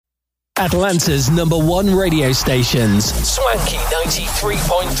Atlanta's #1 radio stations, Swanky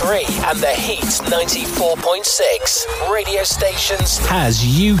 93.3 and The Heat 94.6 radio stations, has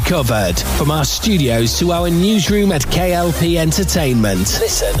you covered. From our studios to our newsroom at KLP Entertainment.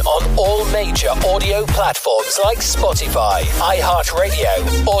 Listen on all major audio platforms like Spotify,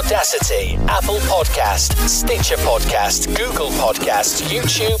 iHeartRadio, Audacity, Apple Podcast, Stitcher Podcast, Google Podcast,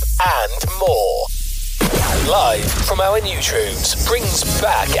 YouTube, and more. Live from our newsrooms brings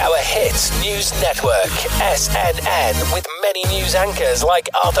back our hit news network, SNN, with many news anchors like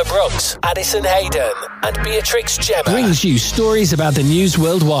Arthur Brooks, Addison Hayden, and Beatrix Gemma. Brings you stories about the news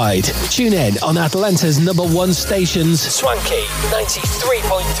worldwide. Tune in on Atlanta's #1 stations, Swanky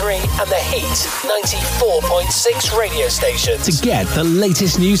 93.3 and The Heat 94.6 radio stations. To get the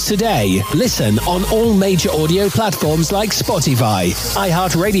latest news today, listen on all major audio platforms like Spotify,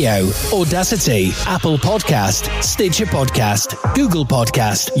 iHeartRadio, Audacity, Apple Podcast, Stitcher Podcast, Google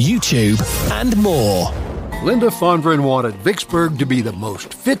Podcast, YouTube, and more. Linda Fonvren wanted Vicksburg to be the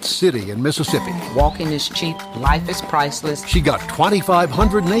most fit city in Mississippi. Walking is cheap. Life is priceless. She got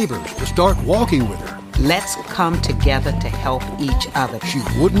 2,500 neighbors to start walking with her. Let's come together to help each other. She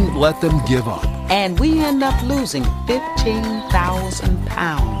wouldn't let them give up. And we end up losing 15,000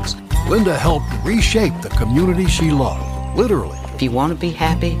 pounds. Linda helped reshape the community she loved, literally. If you want to be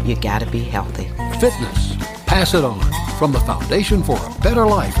happy, you gotta be healthy. Fitness. Pass it on. From the Foundation for a Better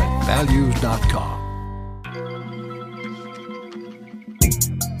Life at values.com.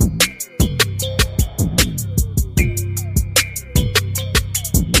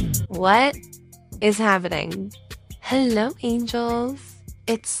 What is happening? Hello, angels.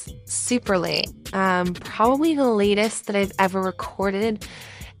 It's super late. Probably the latest that I've ever recorded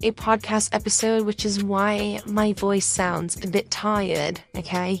a podcast episode, which is why my voice sounds a bit tired,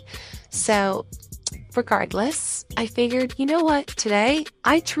 okay? So, regardless, I figured, you know what, today,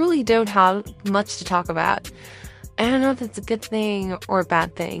 I truly don't have much to talk about. I don't know if that's a good thing or a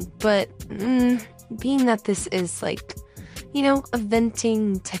bad thing, but being that this is like, you know, a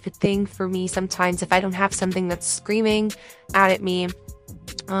venting type of thing for me sometimes, if I don't have something that's screaming out at me,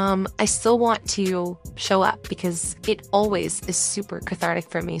 I still want to show up because it always is super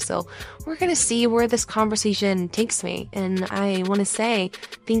cathartic for me. So we're going to see where this conversation takes me. And I want to say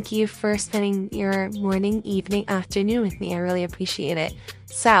thank you for spending your morning, evening, afternoon with me. I really appreciate it.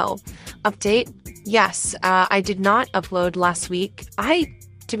 So, update. Yes, I did not upload last week.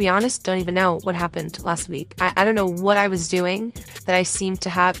 To be honest, don't even know what happened last week. I don't know what I was doing that I seem to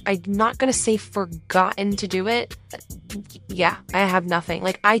have. I'm not going to say forgotten to do it. Yeah, I have nothing.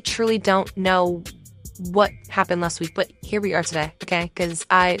 Like, I truly don't know what happened last week, but here we are today, okay? Because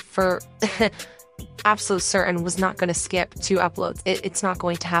I, for absolute certain, was not going to skip 2 uploads. It's not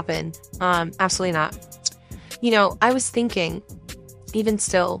going to happen. Absolutely not. You know, I was thinking, even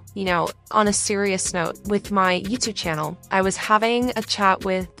still, you know, on a serious note, with my YouTube channel, I was having a chat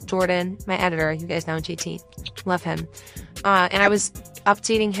with Jordan, my editor. You guys know JT. Love him. And I was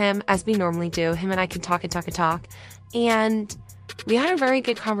updating him as we normally do. Him and I can talk and talk and talk. And we had a very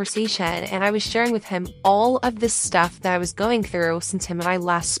good conversation. And I was sharing with him all of this stuff that I was going through since him and I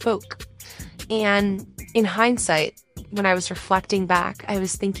last spoke. And in hindsight, when I was reflecting back, I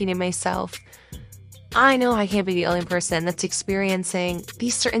was thinking to myself, I know I can't be the only person that's experiencing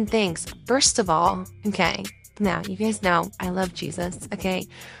these certain things. First of all, okay, now you guys know I love Jesus, okay?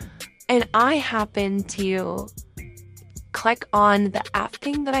 And I happened to click on the app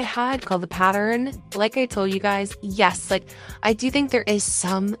thing that I had called The Pattern. Like I told you guys, yes, like I do think there is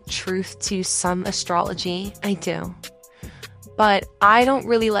some truth to some astrology. I do. But I don't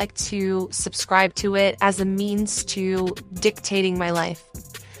really like to subscribe to it as a means to dictating my life.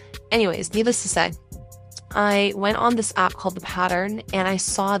 Anyways, needless to say, I went on this app called The Pattern, and I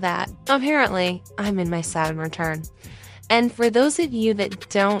saw that apparently I'm in my Saturn return. And for those of you that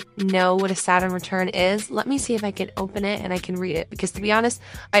don't know what a Saturn return is, let me see if I can open it and I can read it. Because to be honest,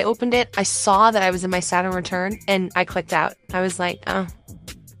 I opened it, I saw that I was in my Saturn return, and I clicked out. I was like, oh,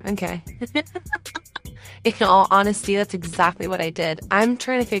 okay. In all honesty, that's exactly what I did. I'm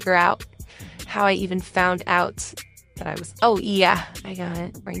trying to figure out how I even found out that I was... Oh, yeah, I got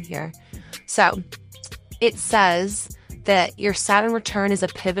it right here. So... it says that your Saturn return is a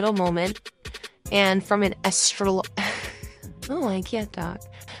pivotal moment, and from an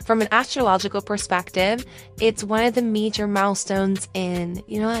From an astrological perspective, it's one of the major milestones in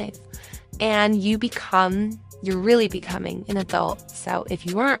your life, and you're really becoming an adult. So if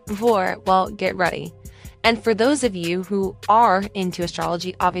you weren't before, well, get ready. And for those of you who are into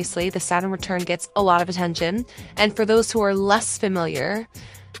astrology, obviously the Saturn return gets a lot of attention. And for those who are less familiar,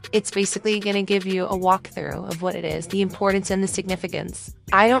 it's basically going to give you a walkthrough of what it is, the importance and the significance.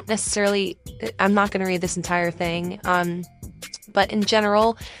 I'm not going to read this entire thing, but in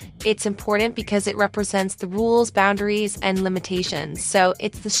general, it's important because it represents the rules, boundaries, and limitations. So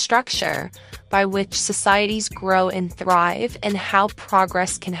it's the structure by which societies grow and thrive and how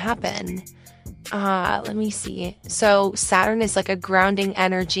progress can happen. Let me see. So Saturn is like a grounding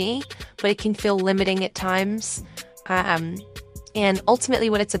energy, but it can feel limiting at times. And ultimately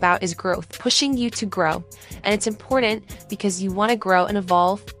what it's about is growth, pushing you to grow. And it's important because you want to grow and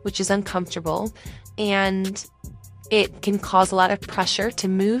evolve, which is uncomfortable. And it can cause a lot of pressure to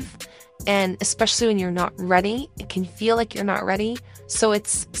move. And especially when you're not ready, it can feel like you're not ready. So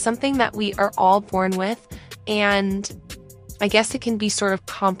it's something that we are all born with. And I guess it can be sort of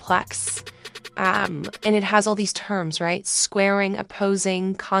complex. And it has all these terms, right? Squaring,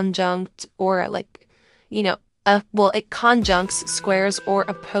 opposing, conjunct, or like, it conjuncts, squares, or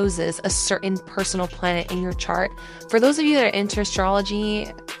opposes a certain personal planet in your chart. For those of you that are into astrology,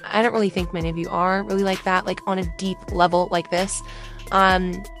 I don't really think many of you are really like that, like on a deep level like this.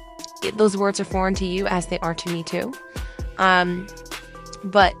 Those words are foreign to you as they are to me too.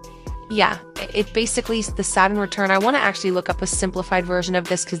 But yeah, it basically is the Saturn return. I want to actually look up a simplified version of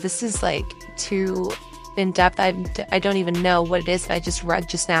this because this is like too in depth. I don't even know what it is that I just read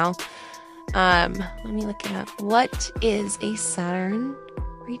just now. Let me look it up. What is a Saturn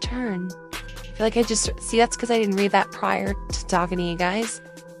return? I feel like that's because I didn't read that prior to talking to you guys.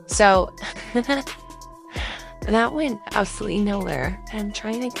 So that went absolutely nowhere. I'm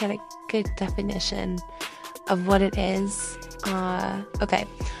trying to get a good definition of what it is. Okay.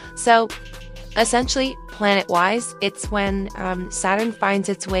 So essentially, planet-wise, it's when Saturn finds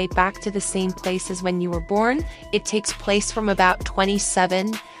its way back to the same place as when you were born. It takes place from about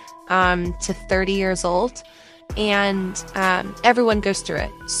 27 to 30 years old, and everyone goes through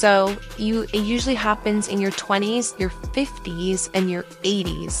it. So it usually happens in your 20s, your 50s, and your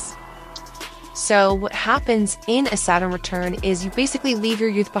 80s. So what happens in a Saturn return is you basically leave your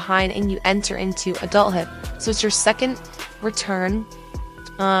youth behind and you enter into adulthood. So it's your second return,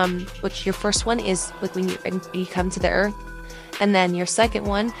 which your first one is like when you come to the earth, and then your second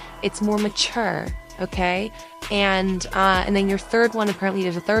one, it's more mature. Okay. And then your third one, apparently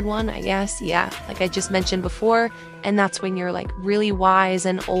there's a third one, I guess. Yeah. Like I just mentioned before. And that's when you're like really wise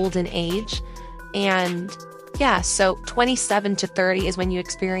and old in age. And yeah, so 27 to 30 is when you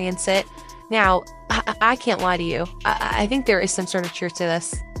experience it. Now, I can't lie to you. I think there is some sort of truth to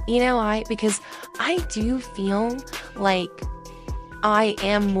this. You know why? Because I do feel like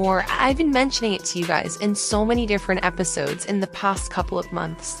I've been mentioning it to you guys in so many different episodes in the past couple of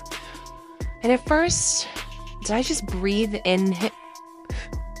months. And at first, did I just breathe in?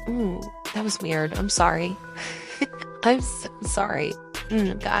 Ooh, that was weird. I'm sorry. I'm so sorry.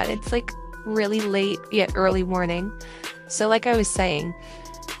 God, it's like really late yet early morning. So like I was saying,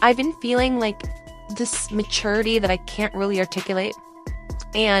 I've been feeling like this maturity that I can't really articulate.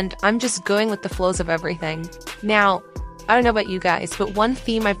 And I'm just going with the flows of everything. Now, I don't know about you guys, but one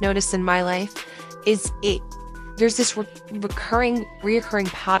theme I've noticed in my life is there's this reoccurring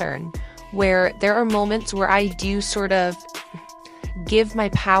pattern where there are moments where I do sort of give my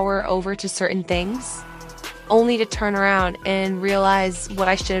power over to certain things, only to turn around and realize what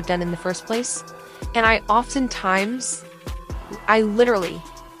I should have done in the first place. And I literally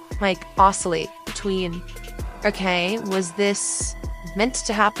like oscillate between, okay, was this meant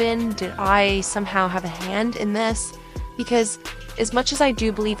to happen? Did I somehow have a hand in this? Because as much as I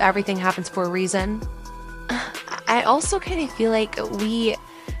do believe everything happens for a reason, I also kind of feel like we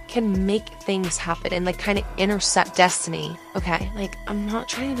can make things happen and like kind of intercept destiny. Okay, like I'm not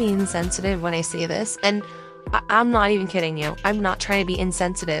trying to be insensitive when I say this, and I'm not even kidding you. I'm not trying to be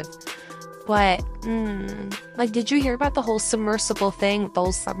insensitive, but like, did you hear about the whole submersible thing, the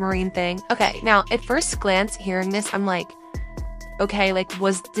whole submarine thing? Okay, now at first glance, hearing this, I'm like, okay, like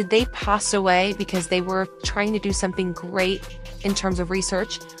did they pass away because they were trying to do something great in terms of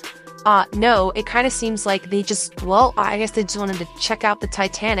research? No, it kind of seems like I guess they just wanted to check out the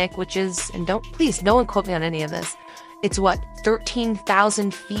Titanic, which is, and please, no one quote me on any of this. It's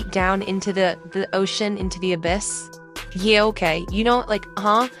 13,000 feet down into the ocean, into the abyss. Yeah, okay.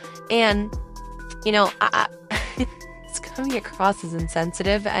 And, it's coming across as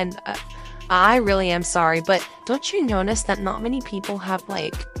insensitive, and I really am sorry, but don't you notice that not many people have,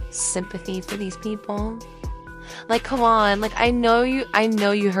 like, sympathy for these people? Like, come on, like, I know you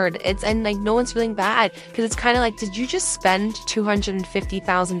heard it, and like, no one's feeling bad, because it's kind of like, did you just spend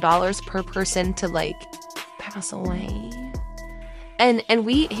 $250,000 per person to like pass away? And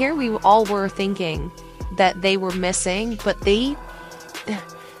we all were thinking that they were missing, but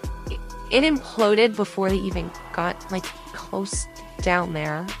it imploded before they even got, like, close down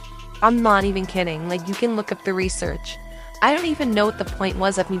there. I'm not even kidding. Like, you can look up the research. I don't even know what the point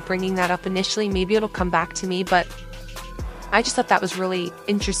was of me bringing that up initially. Maybe it'll come back to me, but I just thought that was really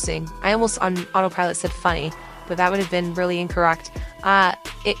interesting. I almost on autopilot said funny, but that would have been really incorrect.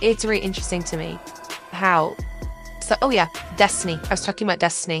 It's very interesting to me how. So, oh yeah, Destiny. I was talking about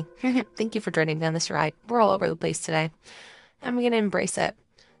Destiny. Thank you for joining down this ride. We're all over the place today. I'm going to embrace it.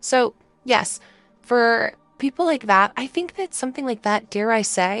 So, yes, for people like that, I think that something like that, dare I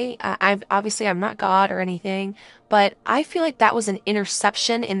say, I'm not God or anything, but I feel like that was an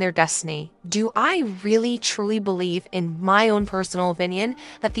interception in their destiny. Do I really truly believe, in my own personal opinion,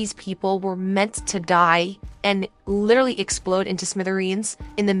 that these people were meant to die and literally explode into smithereens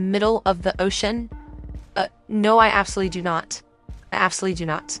in the middle of the ocean? No, I absolutely do not. I absolutely do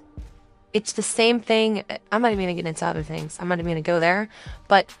not. It's the same thing. I'm not even going to get into other things. I'm not even going to go there.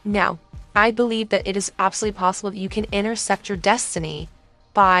 But now, I believe that it is absolutely possible that you can intercept your destiny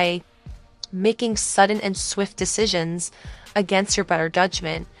by making sudden and swift decisions against your better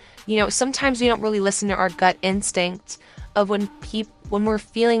judgment. You know, sometimes we don't really listen to our gut instinct of when we're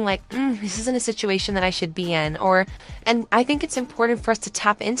feeling like, this isn't a situation that I should be in. And I think it's important for us to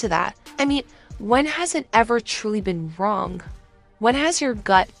tap into that. I mean, when has it ever truly been wrong? When has your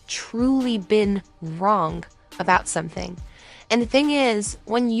gut truly been wrong about something? And the thing is,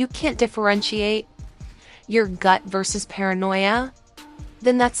 when you can't differentiate your gut versus paranoia,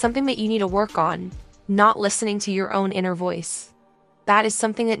 then that's something that you need to work on, not listening to your own inner voice. That is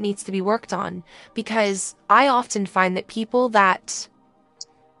something that needs to be worked on, because I often find that people that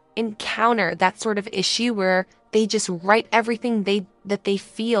encounter that sort of issue where they just write everything that they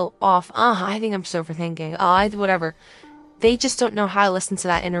feel off. I think I'm so overthinking. Whatever. They just don't know how to listen to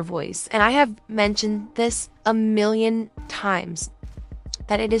that inner voice. And I have mentioned this a million times,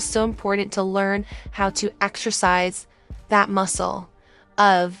 that it is so important to learn how to exercise that muscle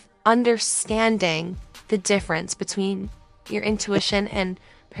of understanding the difference between your intuition and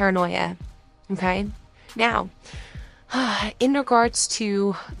paranoia. Okay? Now, in regards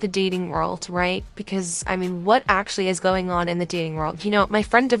to the dating world, right? Because, I mean, what actually is going on in the dating world? You know, my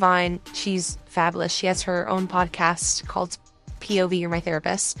friend Divine, she's fabulous. She has her own podcast called POV, You're My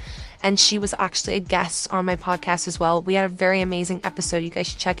Therapist. And she was actually a guest on my podcast as well. We had a very amazing episode. You guys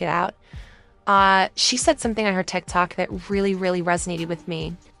should check it out. She said something on her TikTok that really, really resonated with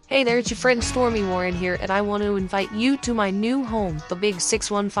me. Hey there, it's your friend Stormy Warren here, and I want to invite you to my new home, the Big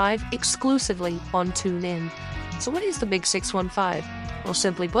 615, exclusively on TuneIn. So what is the Big 615? Well,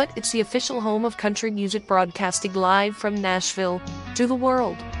 simply put, it's the official home of country music broadcasting live from Nashville to the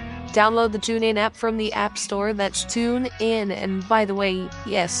world. Download the TuneIn app from the App Store. That's TuneIn. And by the way,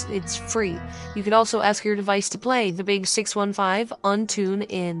 yes, it's free. You can also ask your device to play the Big 615 on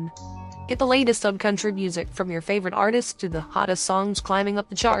TuneIn. Get the latest on country music, from your favorite artists to the hottest songs climbing up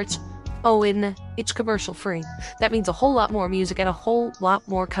the charts. Oh, and it's commercial free. That means a whole lot more music and a whole lot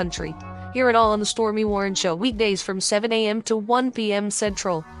more country. Hear it all on the Stormy Warren Show, weekdays from 7 a.m. to 1 p.m.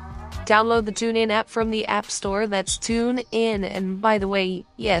 Central. Download the TuneIn app from the App Store. That's TuneIn. And by the way,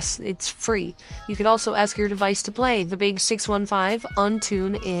 yes, it's free. You can also ask your device to play the Big 615 on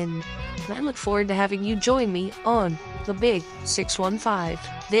TuneIn. And I look forward to having you join me on the Big 615.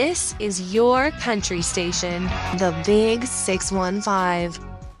 This is your country station, the Big 615.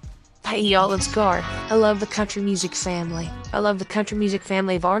 Hey y'all, it's Gar. I love the country music family. I love the country music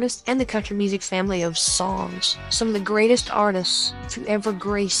family of artists and the country music family of songs. Some of the greatest artists to ever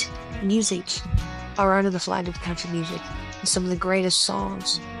grace music are under the flag of country music. And some of the greatest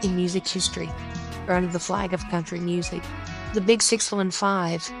songs in music history are under the flag of country music. The Big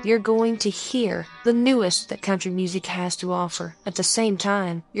 615, you're going to hear the newest that country music has to offer. At the same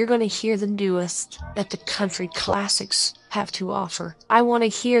time, you're going to hear the newest that the country classics have to offer. I want to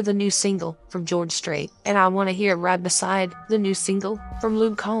hear the new single from George Strait, and I want to hear it right beside the new single from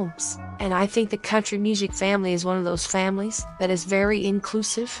Luke Combs. And I think the country music family is one of those families that is very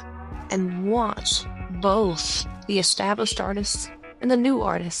inclusive and wants both the established artists and the new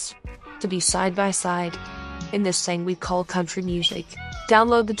artists to be side by side in this thing we call country music.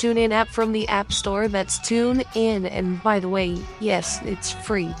 Download the TuneIn app from the App Store. That's TuneIn. And by the way, yes, it's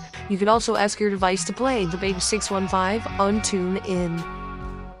free. You can also ask your device to play the Big 615 on TuneIn.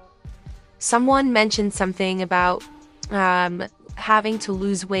 Someone mentioned something about having to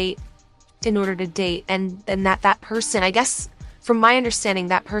lose weight in order to date, and that person, I guess, from my understanding,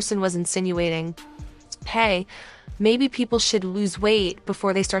 that person was insinuating, hey, maybe people should lose weight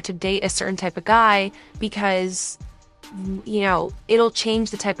before they start to date a certain type of guy because, you know, it'll change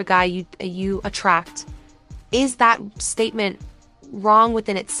the type of guy you attract. Is that statement wrong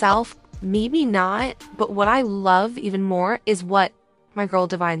within itself? maybe not, but what I love even more is what my girl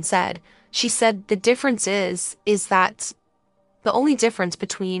Divine said. She said the difference is that the only difference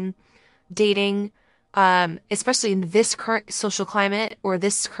between dating, especially in this current social climate or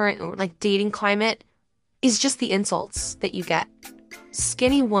this current like dating climate, is just the insults that you get.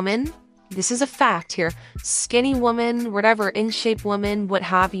 Skinny woman, this is a fact here, skinny woman, whatever, in shape woman, what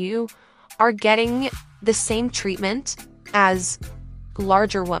have you, are getting the same treatment as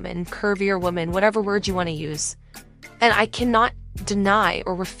larger women, curvier women, whatever word you want to use. And I cannot deny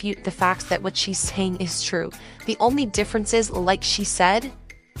or refute the fact that what she's saying is true. The only differences, like she said,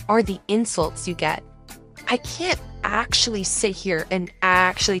 are the insults you get. I can't actually sit here and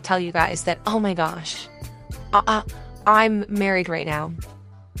actually tell you guys that, oh my gosh, I'm married right now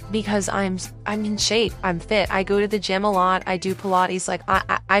because I'm in shape, I'm fit, I go to the gym a lot, I do Pilates, like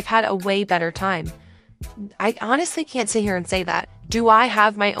I've had a way better time. I honestly can't sit here and say that. Do I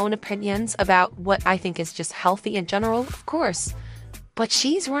have my own opinions about what I think is just healthy in general? Of course. But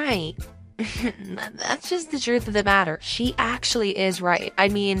she's right. That's just the truth of the matter. She actually is right. I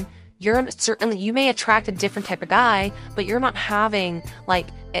mean, you may attract a different type of guy, but you're not having like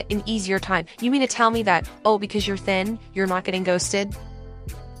an easier time. You mean to tell me that, oh, because you're thin, you're not getting ghosted?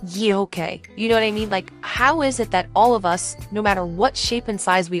 Yeah, okay. You know what I mean? Like, how is it that all of us, no matter what shape and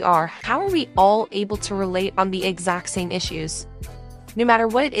size we are, how are we all able to relate on the exact same issues? No matter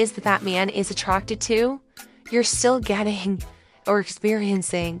what it is that that man is attracted to, you're still getting or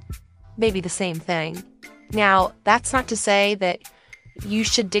experiencing maybe the same thing. Now, that's not to say that you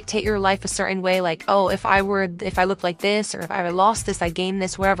should dictate your life a certain way, like, oh, if I look like this, or if I lost this, I gained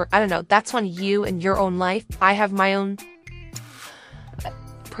this, whatever. I don't know. That's on you and your own life. I have my own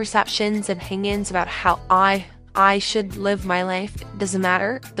perceptions and opinions about how I should live my life. It doesn't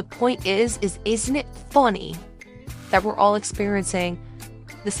matter. The point is isn't it funny that we're all experiencing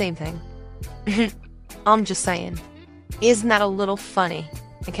the same thing? I'm just saying. Isn't that a little funny?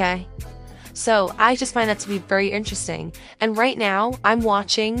 Okay? So I just find that to be very interesting. And right now I'm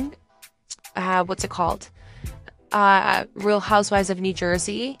watching, what's it called? Real Housewives of New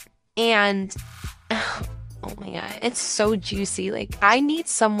Jersey. And oh my God, it's so juicy. Like, I need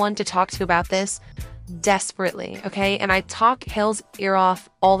someone to talk to about this desperately, okay? And I talk Hill's ear off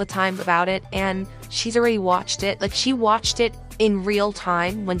all the time about it, and she's already watched it. Like, she watched it in real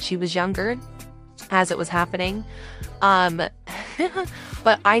time when she was younger, as it was happening.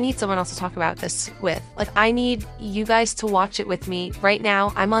 But I need someone else to talk about this with. Like, I need you guys to watch it with me. Right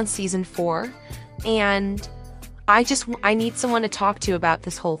now, I'm on season 4, and I need someone to talk to about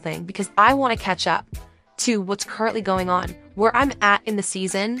this whole thing, because I want to catch up to what's currently going on. Where I'm at in the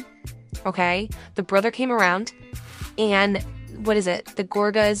season, okay? The brother came around, and what is it? The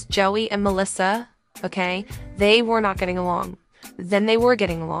Gorgas, Joey and Melissa, okay? They were not getting along. Then they were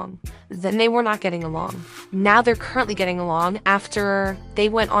getting along. Then they were not getting along. Now they're currently getting along after they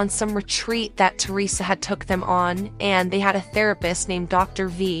went on some retreat that Teresa had took them on, and they had a therapist named Dr.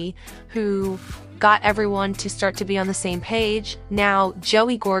 V who got everyone to start to be on the same page. Now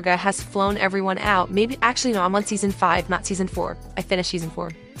Joey Gorga has flown everyone out. Actually, no, I'm on season 5, not season 4. I finished season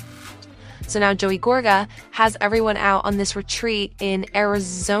 4. So now Joey Gorga has everyone out on this retreat in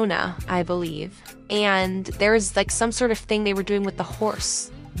Arizona, I believe. And there's like some sort of thing they were doing with the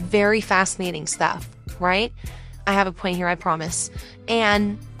horse. Very fascinating stuff, right? I have a point here, I promise.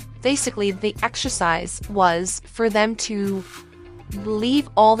 And basically the exercise was for them to leave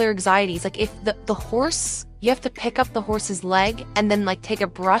all their anxieties. Like, if the horse, you have to pick up the horse's leg and then like take a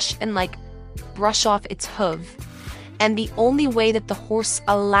brush and like brush off its hoof. And the only way that the horse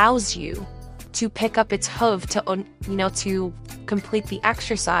allows you to pick up its hoof to complete the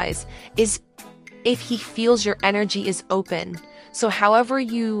exercise is if he feels your energy is open. So however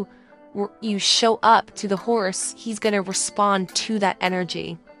you show up to the horse, he's going to respond to that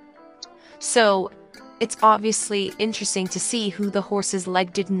energy. So it's obviously interesting to see who the horse's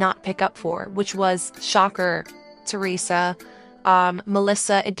leg did not pick up for, which was, shocker, Teresa.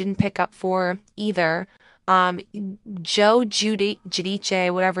 Melissa, it didn't pick up for either. Joe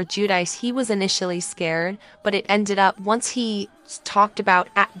Giudice, whatever, Giudice, he was initially scared, but it ended up, once he talked about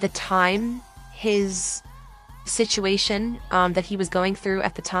at the time his situation that he was going through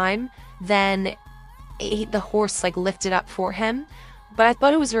at the time, then the horse like lifted up for him. But I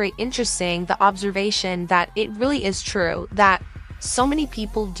thought it was very interesting, the observation that it really is true that so many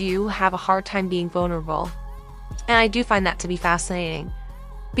people do have a hard time being vulnerable. And I do find that to be fascinating,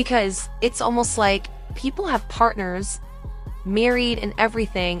 because it's almost like people have partners, married and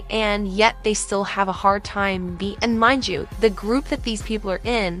everything, and yet they still have a hard time and mind you, the group that these people are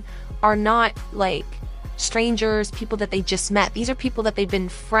in are not like strangers, people that they just met. These are people that they've been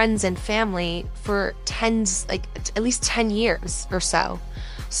friends and family for at least 10 years or so.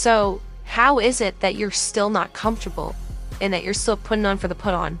 So how is it that you're still not comfortable and that you're still putting on for the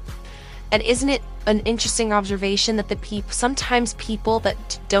put on? And isn't it an interesting observation that sometimes people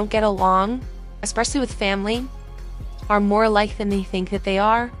that don't get along, especially with family, are more alike than they think that they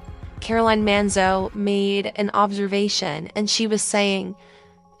are? Caroline Manzo made an observation, and she was saying,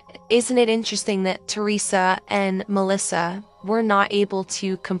 isn't it interesting that Teresa and Melissa were not able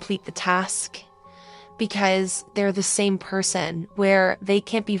to complete the task because they're the same person, where they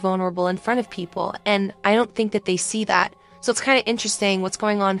can't be vulnerable in front of people? And I don't think that they see that. So it's kind of interesting what's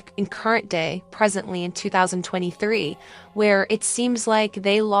going on in current day, presently in 2023, where it seems like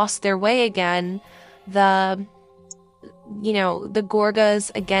they lost their way again. The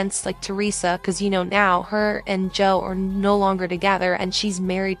Gorgas against like Teresa, because now her and Joe are no longer together and she's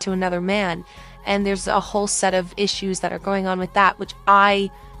married to another man, and there's a whole set of issues that are going on with that, which I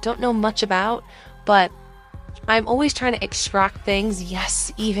don't know much about, but I'm always trying to extract things.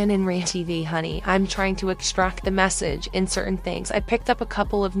 Yes, even in Rant TV, honey, I'm trying to extract the message in certain things. I picked up a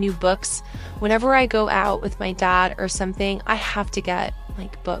couple of new books. Whenever I go out with my dad or something, I have to get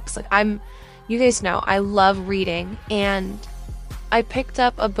like books. You guys know I love reading, and I picked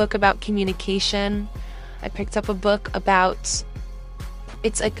up a book about communication. I picked up a book about,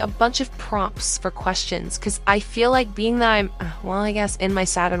 it's like a bunch of prompts for questions, because I feel like being that I'm, I guess in my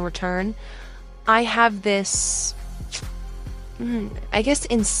Saturn return, I have this, I guess,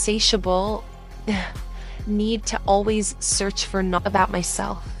 insatiable need to always search for about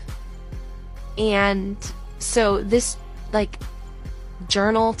myself. And so this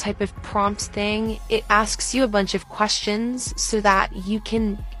journal type of prompt thing, it asks you a bunch of questions so that you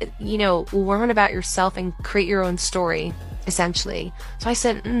can, learn about yourself and create your own story, essentially. So I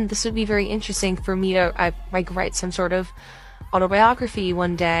said, this would be very interesting for me to write some sort of autobiography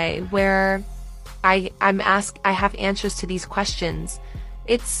one day where I have answers to these questions.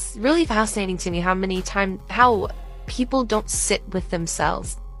 It's really fascinating to me how people don't sit with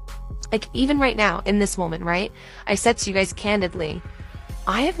themselves. Like, even right now, in this moment, right? I said to you guys candidly,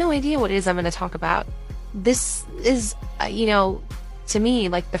 I have no idea what it is I'm going to talk about. This is, to me,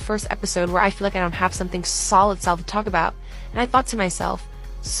 like the first episode where I feel like I don't have something solid to talk about. And I thought to myself,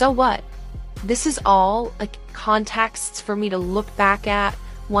 so what? This is all like contexts for me to look back at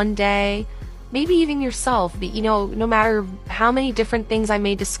one day. Maybe even yourself, no matter how many different things I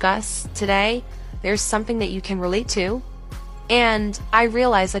may discuss today, there's something that you can relate to. And I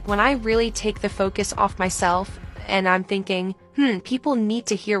realize, like, when I really take the focus off myself and I'm thinking, people need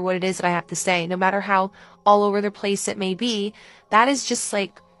to hear what it is that I have to say, no matter how all over the place it may be, that is just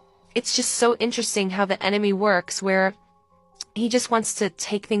like, it's just so interesting how the enemy works, where he just wants to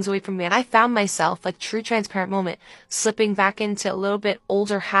take things away from me. And I found myself, like, true transparent moment, slipping back into a little bit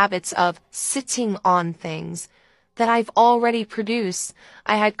older habits of sitting on things that I've already produced.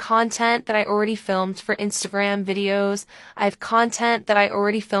 I had content that I already filmed for Instagram videos. I have content that I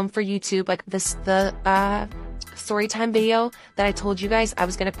already filmed for YouTube, like the storytime video that I told you guys I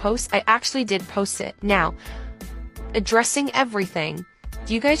was going to post. I actually did post it. Now, addressing everything.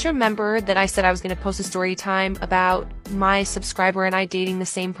 Do you guys remember that I said I was going to post a story time about my subscriber and I dating the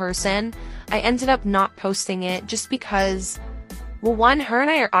same person? I ended up not posting it just because, well, one, her and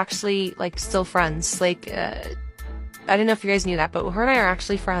I are actually, like, still friends. Like, I don't know if you guys knew that, but her and I are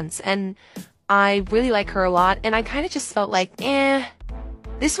actually friends. And I really like her a lot. And I kind of just felt like,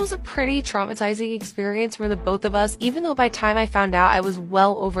 this was a pretty traumatizing experience for the both of us, even though by the time I found out, I was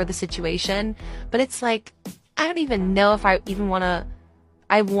well over the situation. But it's like, I don't even know if I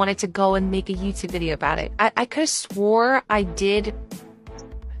wanted to go and make a YouTube video about it. I could have swore I did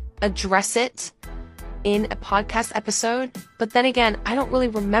address it in a podcast episode, but then again, I don't really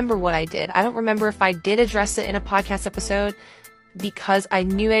remember what I did. I don't remember if I did address it in a podcast episode because I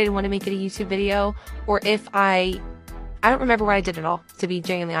knew I didn't want to make it a YouTube video, or if I don't remember what I did at all, to be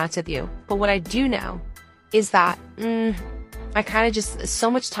genuinely honest with you. But what I do know is that I kind of just,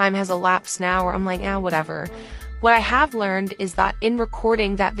 so much time has elapsed now where I'm like, whatever. What I have learned is that in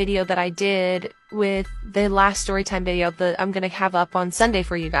recording that video that I did with the last storytime video that I'm going to have up on Sunday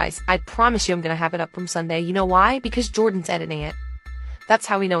for you guys, I promise you I'm going to have it up from Sunday. You know why? Because Jordan's editing it. That's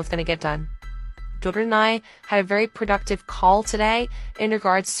how we know it's going to get done. Jordan and I had a very productive call today in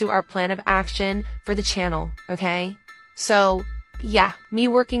regards to our plan of action for the channel, okay? So, yeah, me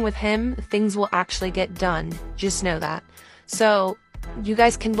working with him, things will actually get done. Just know that. So, you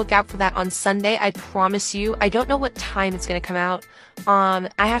guys can look out for that on Sunday. I promise you. I don't know what time it's going to come out. I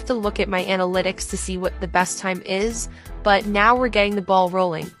have to look at my analytics to see what the best time is, but now we're getting the ball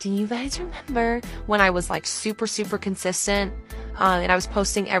rolling. Do you guys remember when I was like super consistent, and I was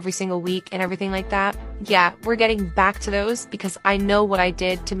posting every single week and everything like that? Yeah, we're getting back to those because I know what I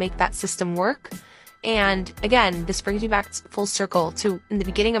did to make that system work. And again, this brings me back full circle to in the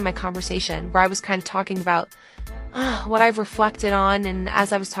beginning of my conversation where I was kind of talking about what I've reflected on, and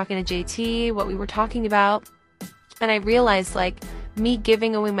as I was talking to JT, what we were talking about, and I realized like me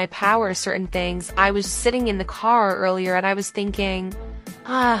giving away my power to certain things. I was sitting in the car earlier and I was thinking,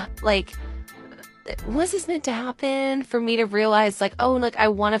 like, was this meant to happen for me to realize like, oh, look, I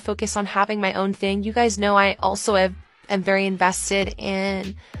want to focus on having my own thing. You guys know I also am very invested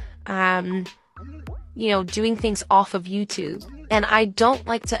in, doing things off of YouTube. And I don't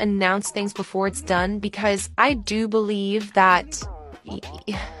like to announce things before it's done because I do believe that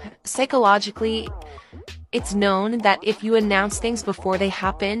psychologically, it's known that if you announce things before they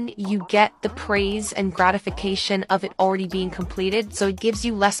happen, you get the praise and gratification of it already being completed, so it gives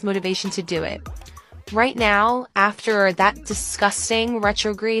you less motivation to do it. Right now, after that disgusting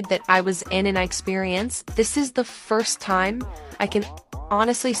retrograde that I was in and I experienced, this is the first time I can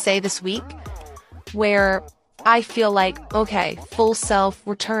honestly say this week where I feel like, okay, full self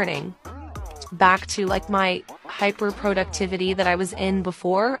returning back to like my hyper productivity that I was in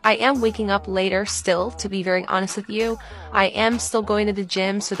before. I am waking up later still, to be very honest with you. I am still going to the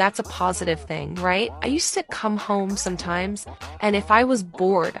gym, so that's a positive thing, right? I used to come home sometimes, and if I was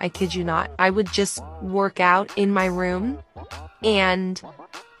bored, I kid you not, I would just work out in my room, and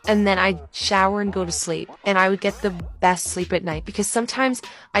then I'd shower and go to sleep, and I would get the best sleep at night, because sometimes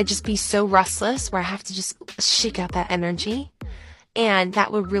I'd just be so restless where I have to just shake out that energy, and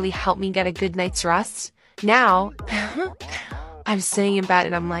that would really help me get a good night's rest. Now, I'm sitting in bed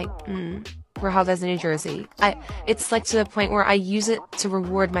and I'm like, we're held as New Jersey. It's like to the point where I use it to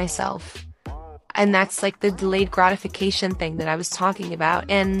reward myself. And that's like the delayed gratification thing that I was talking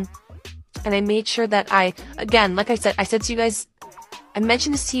about. And I made sure that again, like I said to you guys, I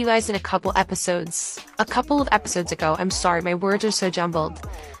mentioned this to you guys in a couple of episodes ago. I'm sorry, my words are so jumbled.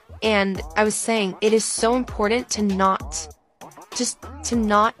 And I was saying, it is so important to not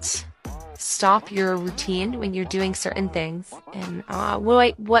stop your routine when you're doing certain things. And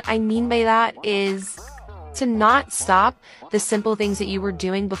what I mean by that is to not stop the simple things that you were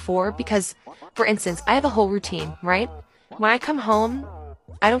doing before, because, for instance, I have a whole routine, right? When I come home,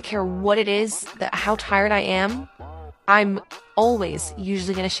 I don't care what it is, how tired I am, I'm always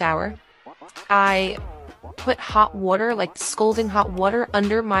usually going to shower. I put hot water, like scalding hot water,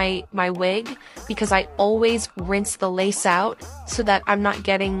 under my wig, because I always rinse the lace out so that I'm not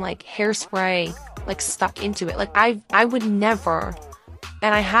getting like hairspray like stuck into it. Like I would never,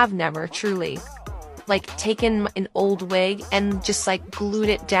 and I have never truly, like taken an old wig and just like glued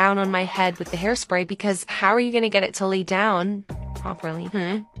it down on my head with the hairspray, because how are you going to get it to lay down properly?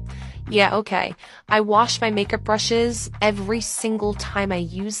 Yeah, okay. I wash my makeup brushes every single time I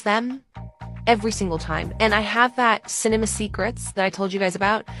use them. Every single time. And I have that Cinema Secrets that I told you guys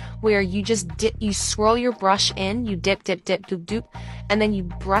about, where you just you swirl your brush in, you dip, doop, and then you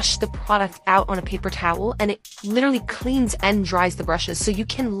brush the product out on a paper towel, and it literally cleans and dries the brushes. So you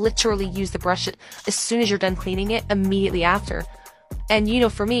can literally use the brush as soon as you're done cleaning it, immediately after. And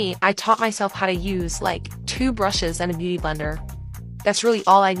for me, I taught myself how to use like 2 brushes and a beauty blender. That's really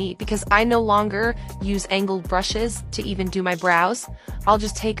all I need, because I no longer use angled brushes to even do my brows. I'll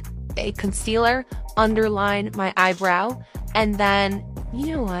just take a concealer, underline my eyebrow, and then,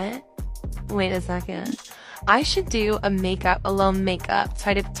 you know what? Wait a second. I should do a little makeup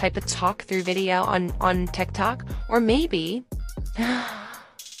type of talk through video on TikTok, or maybe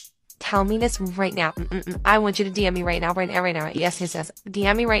tell me this right now. I want you to DM me right now. Yes.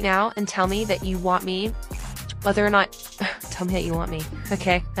 DM me right now and tell me that you want me, whether or not, tell me that you want me.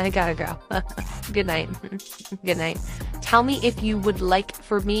 Okay, I gotta go. Good night. Good night. Tell me if you would like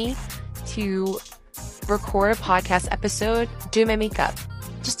for me to record a podcast episode, do my makeup,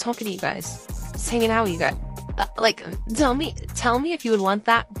 just talking to you guys, just hanging out with you guys. Tell me if you would want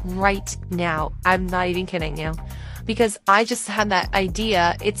that right now. I'm not even kidding you, because I just had that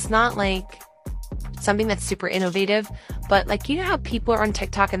idea. It's not like something that's super innovative, but like, you know how people are on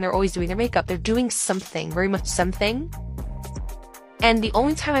TikTok and they're always doing their makeup, they're doing something, very much something. And the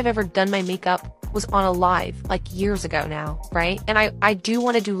only time I've ever done my makeup was on a live, like years ago now, right? And I do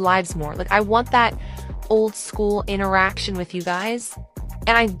want to do lives more. Like, I want that old school interaction with you guys.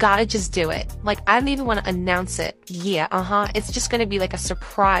 And I gotta just do it. Like, I don't even want to announce it. Yeah, It's just gonna be like a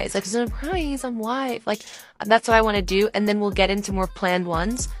surprise. Like, surprise, I'm live. Like, that's what I want to do. And then we'll get into more planned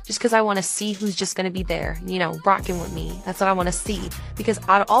ones. Just because I want to see who's just gonna be there, you know, rocking with me. That's what I want to see. Because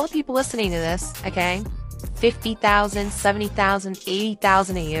out of all the people listening to this, okay, 50,000, 70,000,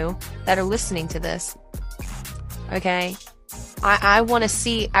 80,000 of you that are listening to this, okay, I want to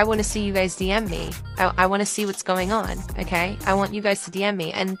see you guys DM me. I want to see what's going on. Okay. I want you guys to DM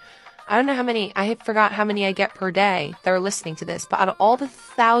me. And I don't know how many, I forgot how many I get per day that are listening to this, but out of all the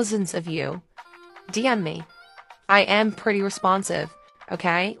thousands of you, DM me. I am pretty responsive.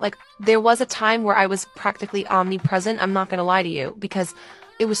 Okay. Like, there was a time where I was practically omnipresent. I'm not going to lie to you, because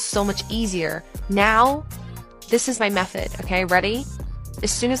it was so much easier. Now, this is my method. Okay. Ready?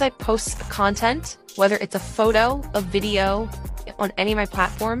 As soon as I post content, whether it's a photo, a video, on any of my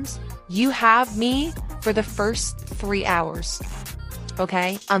platforms, you have me for the first 3 hours.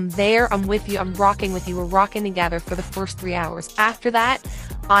 Okay? I'm there, I'm with you, I'm rocking with you, we're rocking together for the first 3 hours. After that,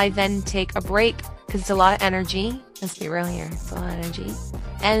 I then take a break, because it's a lot of energy. Let's be real here, it's a lot of energy.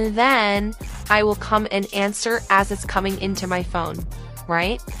 And then I will come and answer as it's coming into my phone,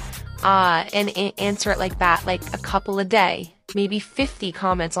 right? And answer it like that, like a couple a day. Maybe 50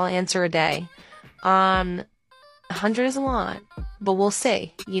 comments I'll answer a day. 100 is a lot, but we'll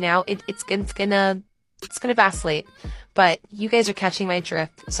see. You know, it's gonna vacillate, but you guys are catching my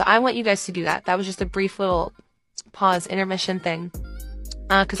drift. So I want you guys to do that. That was just a brief little pause, intermission thing.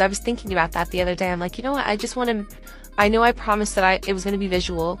 Cause I was thinking about that the other day. I'm like, you know what? I know I promised that it was going to be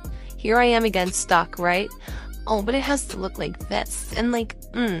visual. Here I am again, stuck, right? Oh, but it has to look like this. And like,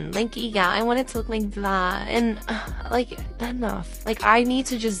 yeah, I want it to look like that. And like, enough. Like, I need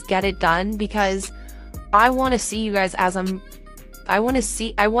to just get it done, because I want to see you guys as I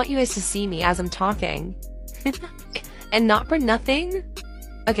want you guys to see me as I'm talking. And not for nothing.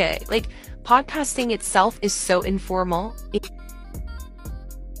 Okay, like, podcasting itself is so informal.